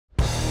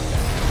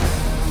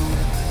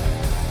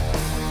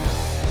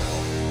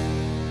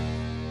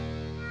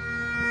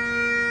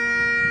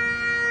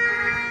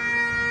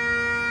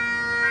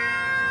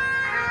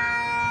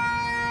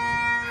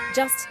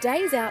Just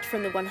days out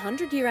from the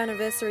 100-year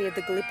anniversary of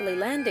the Gallipoli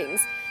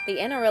landings, the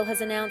NRL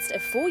has announced a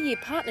 4-year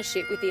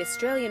partnership with the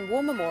Australian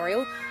War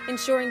Memorial,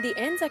 ensuring the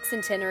ANZAC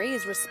Centenary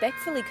is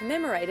respectfully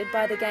commemorated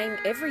by the game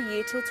every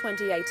year till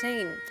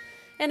 2018.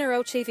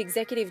 NRL Chief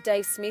Executive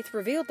Dave Smith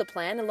revealed the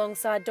plan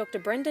alongside Dr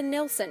Brendan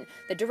Nelson,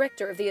 the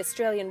Director of the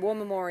Australian War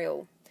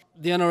Memorial.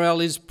 The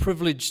NRL is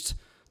privileged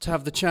to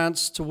have the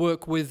chance to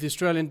work with the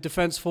Australian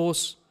Defence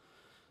Force,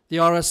 the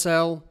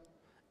RSL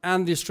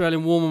and the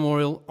Australian War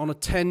Memorial on a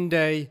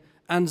 10-day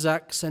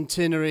ANZAC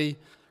Centenary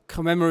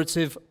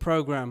commemorative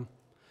programme,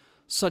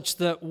 such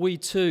that we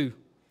too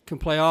can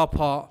play our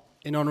part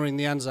in honouring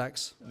the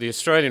Anzacs. The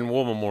Australian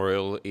War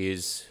Memorial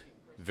is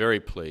very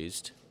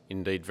pleased,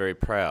 indeed very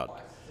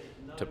proud,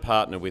 to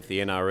partner with the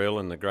NRL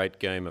and the great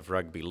game of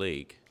Rugby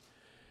League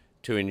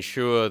to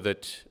ensure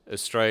that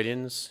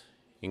Australians,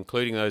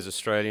 including those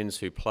Australians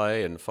who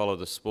play and follow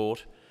the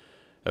sport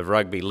of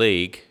Rugby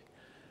League,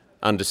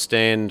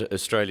 understand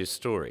Australia's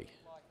story,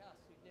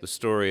 the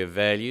story of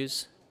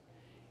values.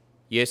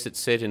 Yes, it's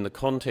set in the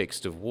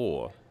context of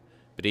war,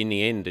 but in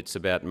the end it's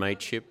about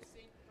mateship,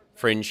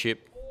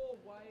 friendship,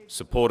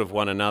 support of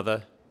one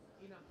another,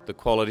 the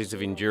qualities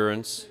of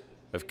endurance,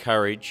 of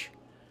courage,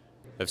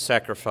 of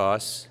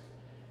sacrifice,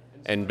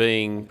 and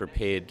being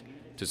prepared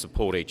to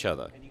support each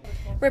other.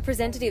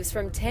 Representatives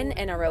from 10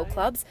 NRL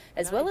clubs,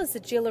 as well as the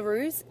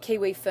Gillaroos,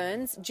 Kiwi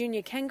Ferns,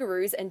 Junior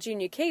Kangaroos and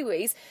Junior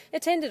Kiwis,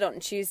 attended on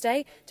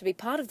Tuesday to be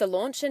part of the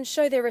launch and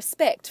show their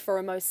respect for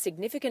a most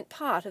significant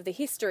part of the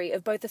history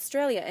of both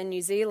Australia and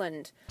New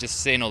Zealand.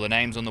 Just seeing all the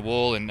names on the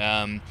wall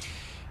and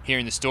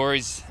hearing the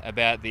stories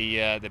about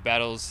the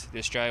battles that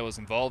Australia was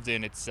involved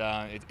in, it's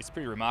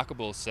pretty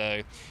remarkable.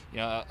 So, you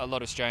know, a lot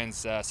of Australians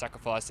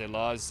sacrificed their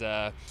lives,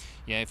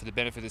 you know, for the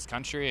benefit of this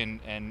country,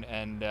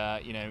 and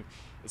you know,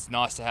 it's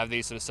nice to have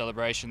these sort of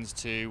celebrations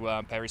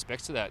to pay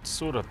respects to that. It's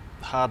sort of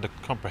hard to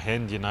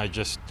comprehend, you know,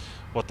 just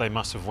what they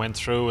must have went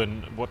through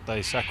and what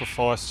they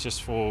sacrificed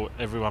just for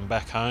everyone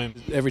back home.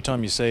 Every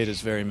time you see it, it's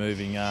very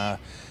moving.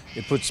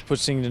 It puts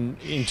things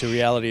into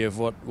reality of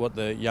what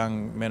the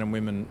young men and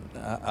women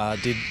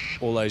did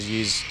all those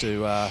years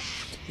to,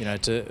 you know,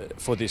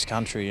 for this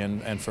country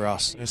and for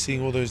us.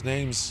 Seeing all those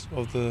names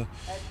of the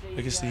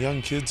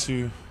young kids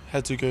who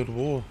had to go to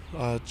war,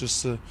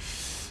 just to,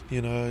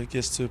 you know, I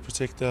guess to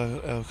protect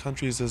our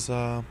countries, as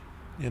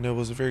you know,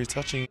 was very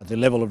touching. The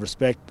level of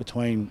respect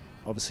between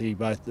obviously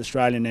both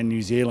Australian and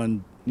New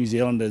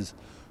Zealanders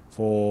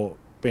for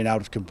being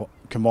able to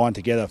combine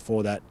together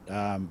for that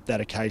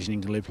occasion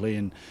in Gallipoli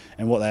and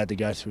what they had to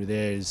go through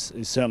there is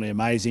certainly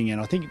amazing.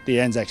 And I think the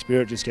Anzac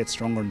spirit just gets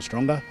stronger and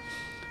stronger.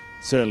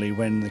 Certainly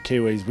when the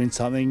Kiwis win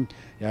something,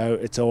 you know,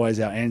 it's always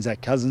our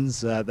Anzac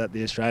cousins that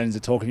the Australians are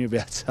talking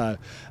about. So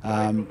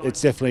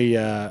it's definitely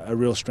a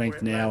real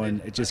strength now, and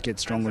it just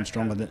gets stronger and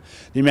stronger.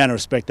 The amount of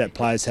respect that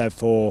players have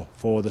for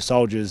the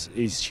soldiers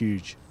is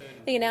huge.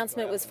 The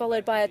announcement was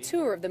followed by a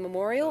tour of the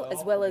memorial,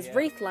 as well as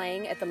wreath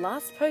laying at the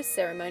last post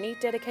ceremony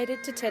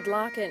dedicated to Ted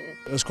Larkin.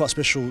 It was quite a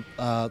special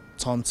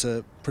time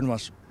to pretty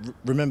much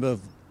remember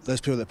those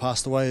people that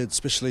passed away,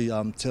 especially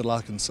Ted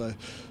Larkin. So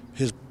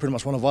he's pretty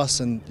much one of us,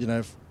 and you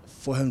know,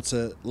 for him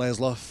to lay his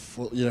life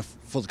for, you know,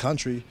 for the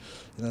country,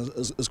 you know,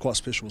 is quite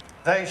special.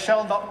 They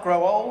shall not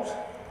grow old,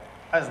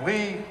 as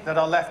we that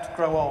are left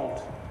grow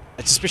old.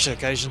 It's a special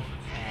occasion.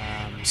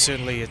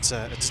 Certainly, it's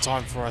a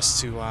time for us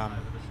to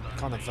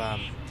kind of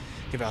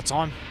give our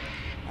time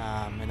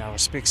and our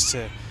respects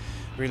to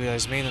really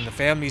those men and the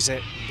families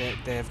that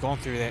have gone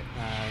through that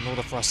in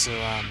order for us to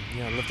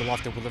you know, live the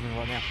life that we're living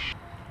right now.